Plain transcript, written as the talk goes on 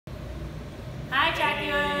Hi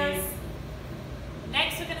Jaguars!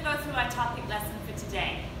 Next we're going to go through our topic lesson for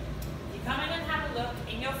today. You come in and have a look.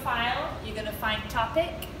 In your file you're going to find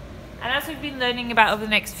topic, and as we've been learning about over the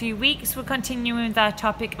next few weeks, we're continuing with our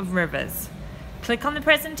topic of rivers. Click on the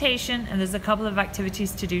presentation and there's a couple of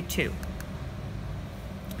activities to do too.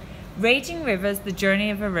 Raging Rivers, the journey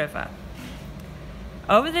of a river.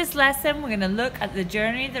 Over this lesson we're going to look at the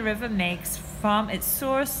journey the river makes from its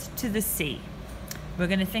source to the sea. We're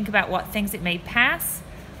going to think about what things it may pass,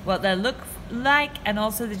 what they'll look like, and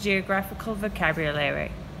also the geographical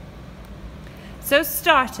vocabulary. So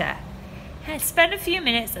starter, spend a few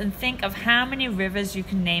minutes and think of how many rivers you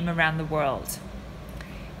can name around the world.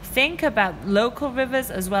 Think about local rivers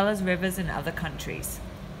as well as rivers in other countries.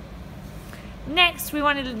 Next, we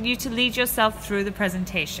wanted you to lead yourself through the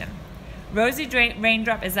presentation. Rosie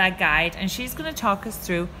Raindrop is our guide, and she's going to talk us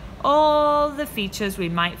through all the features we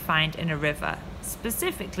might find in a river,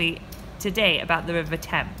 specifically today about the River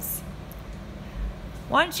Thames.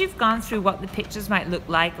 Once you've gone through what the pictures might look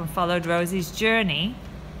like and followed Rosie's journey,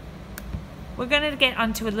 we're going to get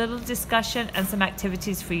onto a little discussion and some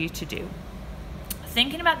activities for you to do.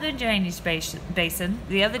 Thinking about the drainage basin,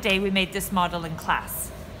 the other day we made this model in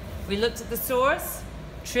class. We looked at the source,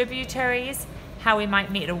 tributaries, how we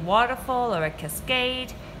might meet a waterfall or a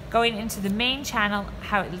cascade, going into the main channel,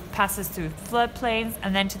 how it passes through floodplains,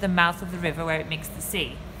 and then to the mouth of the river where it meets the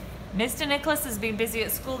sea. Mr. Nicholas has been busy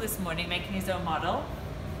at school this morning making his own model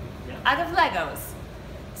out of Legos.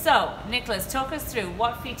 So, Nicholas, talk us through,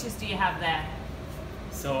 what features do you have there?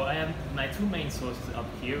 So I have my two main sources up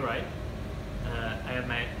here, right? I have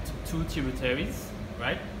my two tributaries,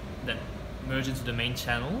 right, that merge into the main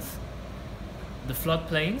channels. The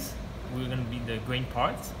floodplains, we're going to be the green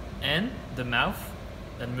part, and the mouth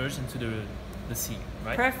that merge into the sea,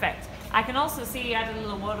 right? Perfect. I can also see you added a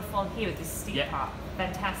little waterfall here with this steep part.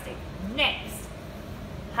 Fantastic. Next,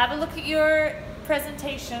 have a look at your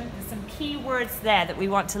presentation. There's some key words there that we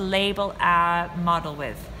want to label our model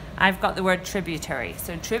with. I've got the word tributary.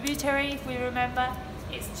 So tributary, if we remember,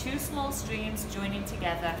 is two small streams joining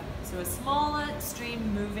together. So a smaller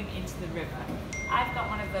stream moving into the river. I've got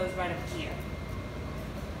one of those right up here.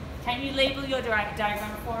 Can you label your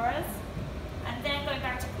diagram for us? And then going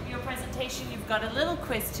back to your presentation, you've got a little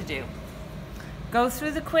quiz to do. Go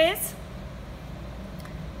through the quiz,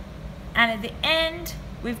 and at the end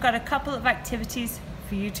we've got a couple of activities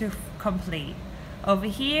for you to complete. Over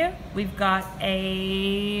here we've got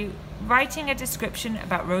writing a description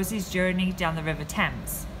about Rosie's journey down the River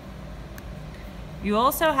Thames. You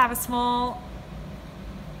also have a small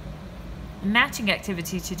matching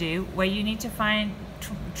activity to do where you need to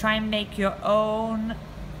try and make your own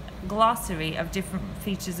glossary of different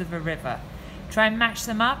features of a river. Try and match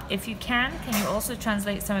them up. If you can you also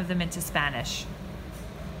translate some of them into Spanish?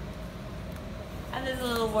 And there's a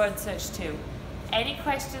little word search too. Any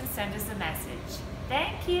questions, send us a message.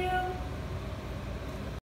 Thank you.